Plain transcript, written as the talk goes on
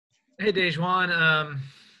Hey, DaJuan.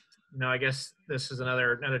 I guess this is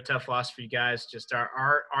another tough loss for you guys. Just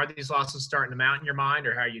are these losses starting to mount in your mind,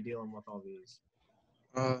 or how are you dealing with all these?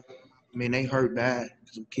 They hurt bad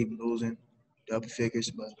because we keep losing double figures,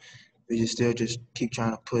 but we just keep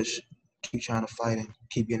trying to push, keep trying to fight, and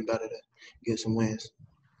keep getting better to get some wins.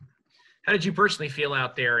 How did you personally feel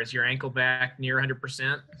out there? Is your ankle back near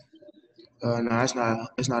 100%? No, it's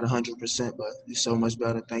not 100%, but it's so much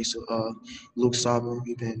better thanks to Luke Sauber.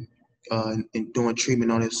 He's been doing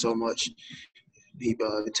treatment on it so much. He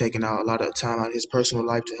taking out a lot of time out of his personal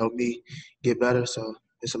life to help me get better, so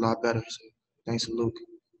it's a lot better. So thanks to Luke.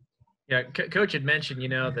 Yeah, Coach had mentioned,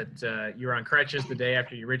 that you were on crutches the day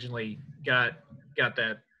after you originally got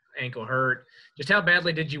that ankle hurt. Just how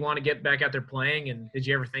badly did you want to get back out there playing, and did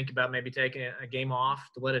you ever think about maybe taking a game off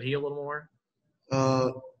to let it heal a little more?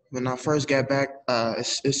 When I first got back,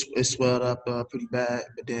 it swelled up pretty bad,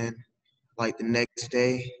 but then like the next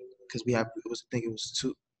day, because I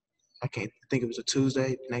can't think it was a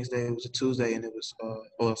Tuesday. The next day it was a Tuesday, and it was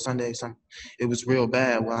or Sunday. It was real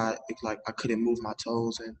bad. I couldn't move my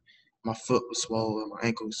toes, and my foot was swollen, my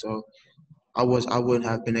ankle. So I wouldn't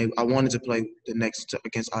have been able. I wanted to play the next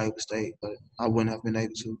against Iowa State, but I wouldn't have been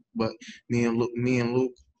able to. But me and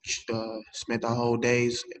Luke spent our whole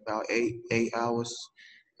days about eight hours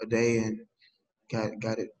a day, and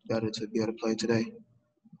got it better to be able to play today.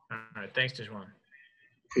 All right, thanks, DaJuan.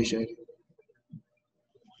 Appreciate it.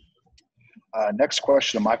 Next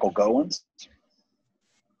question to Michael Goins.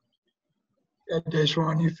 Yeah,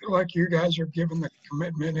 DaJuan, you feel like you guys are giving the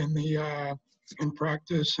commitment in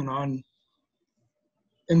practice and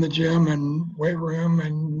in the gym and weight room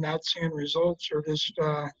and not seeing results, or just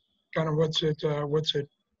kind of what's it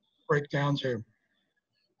break down to?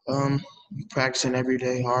 Practicing every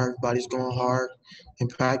day hard. Body's going hard in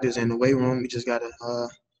practice. In the weight room, we just gotta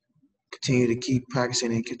continue to keep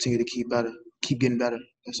practicing and continue to keep getting better.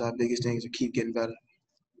 That's our biggest thing, is to keep getting better.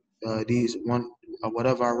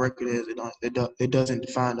 Whatever our record is, it doesn't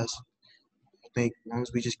define us. I think as long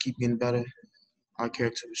as we just keep getting better, our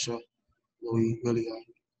character will show what we really are.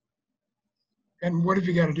 And what have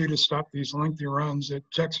you got to do to stop these lengthy runs? That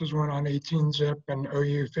Texas went on 18 zip and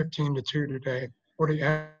OU 15-2 today.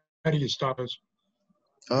 How do you stop us?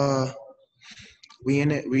 We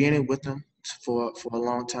in it with them for a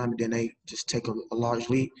long time, and then they just take a large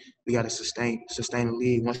lead. We got to sustain the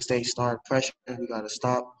lead. Once they start pressure, we got to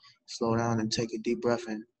stop, slow down, and take a deep breath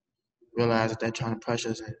and realize that they're trying to pressure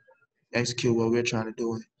us and execute what we're trying to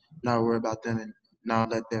do, and not worry about them and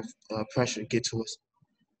not let their pressure get to us.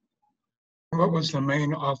 What was the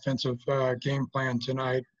main offensive game plan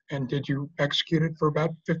tonight, and did you execute it for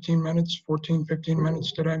about 15 minutes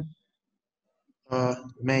today?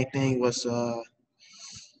 The main thing was to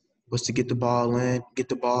get the ball in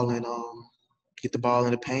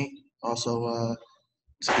the paint. Also,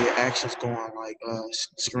 to get actions going, like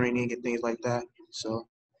screening and things like that. So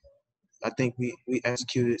I think we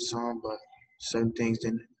executed some, but certain things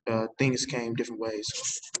didn't. Things came different ways.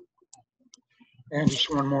 And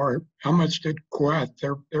just one more. How much did Kuath,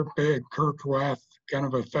 they're big, Kirk Kuath, kind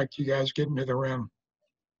of affect you guys getting to the rim?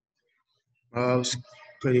 It was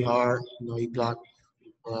pretty hard. He blocked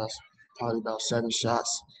probably about 7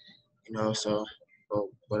 shots. So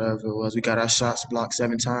whatever it was, we got our shots blocked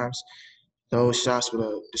 7 times. Those shots were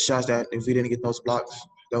the shots that if we didn't get those blocks,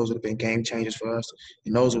 those would have been game changers for us,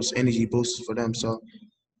 and those was energy boosters for them. So,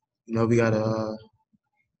 we gotta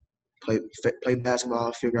play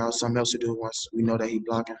basketball, figure out something else to do once we know that he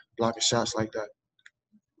blocking shots like that.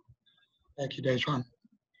 Thank you, DaJuan.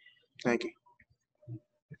 Thank you.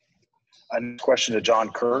 Next question to John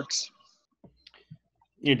Kurtz.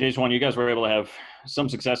 Yeah, DaJuan, you guys were able to have some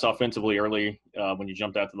success offensively early when you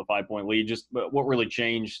jumped out to the 5-point lead. Just what really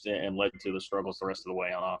changed and led to the struggles the rest of the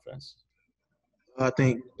way on offense? I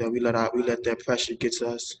think that we let that pressure get to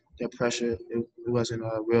us. That pressure, it wasn't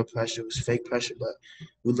real pressure. It was fake pressure, but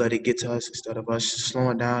we let it get to us instead of us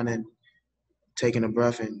slowing down and taking a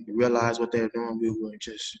breath and realize what they're doing. We were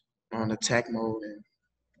just on attack mode, and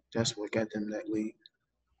that's what got them that lead.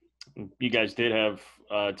 You guys did have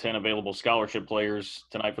 10 available scholarship players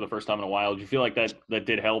tonight for the first time in a while. Do you feel like that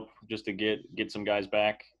did help just to get some guys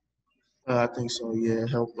back? I think so, yeah.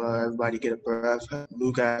 Help everybody get a breath.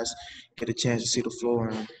 New guys get a chance to see the floor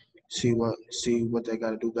and see what they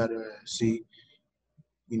got to do better, and see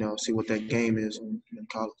what their game is in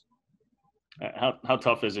college. How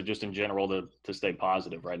tough is it just in general to stay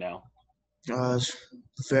positive right now? It's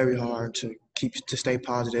very hard to stay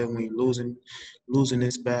positive when you're losing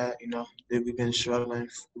this bad. We've been struggling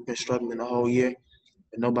the whole year,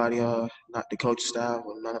 and nobody, not the coaching staff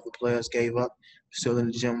or none of the players, gave up. Still in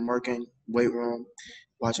the gym working, weight room,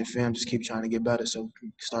 watching film, just keep trying to get better so we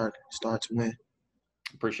can start to win.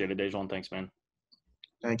 Appreciate it, DaJuan. Thanks, man.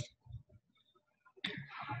 Thank you.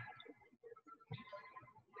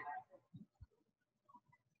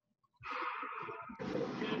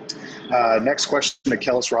 Next question to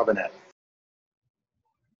Kellis Robinette.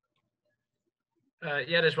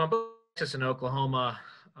 Yeah, there's one. Texas and Oklahoma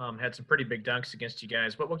had some pretty big dunks against you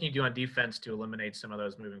guys. What can you do on defense to eliminate some of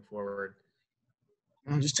those moving forward?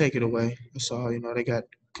 Just take it away. That's all. They got a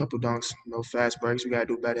couple dunks, no fast breaks. We got to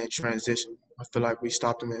do better in transition. I feel like we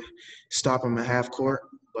stop them in half court,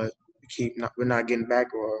 but we're not getting back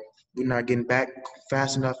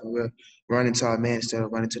fast enough, and we're running to our man instead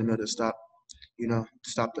of running to the middle to stop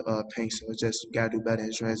the paint. So it's just got to do better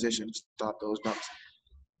in transition to stop those dunks.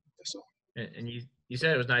 That's all. And you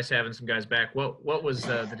said it was nice having some guys back. What was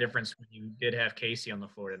the difference when you did have Casey on the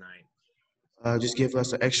floor tonight? Just give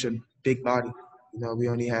us an extra big body. We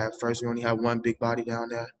only have one big body down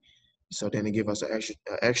there. So then they give us an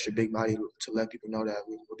extra big body to let people know that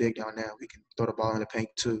we're big down there. We can throw the ball in the paint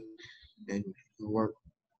too, and it'll work.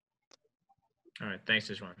 All right, thanks,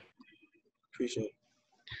 DaJuan. Appreciate it.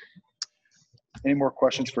 Any more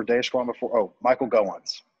questions for DaJuan before? Oh, Michael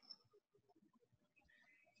Goins.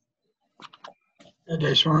 Hey,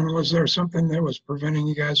 DaJuan, was there something that was preventing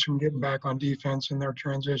you guys from getting back on defense in their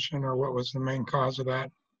transition, or what was the main cause of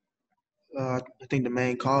that? I think the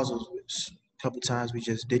main cause was a couple times we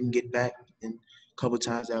just didn't get back, and a couple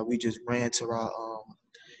times that we just ran to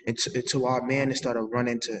our man and started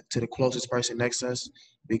running to the closest person next to us,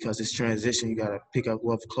 because it's transition. You got to pick up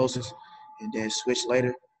whoever's closest and then switch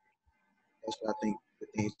later. That's what I think the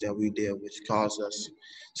things that we did, which caused us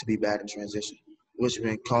to be bad in transition, which has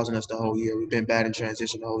been causing us the whole year. We've been bad in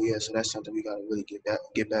transition the whole year, so that's something we got to really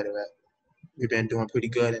get better at. We've been doing pretty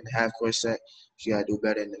good in the half-court set. You got to do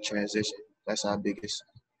better in the transition. That's our biggest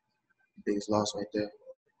loss right there.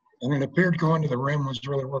 And it appeared going to the rim was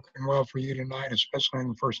really working well for you tonight, especially in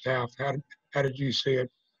the first half. How did you see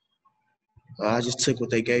it? I just took what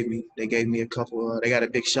they gave me. They gave me a couple. They got a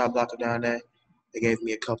big shot blocker down there. They gave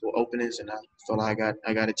me a couple openings, and I felt like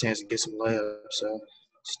I got a chance to get some layups. So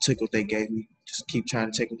just took what they gave me. Just keep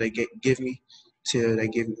trying to take what they give me till they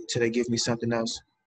give me something else.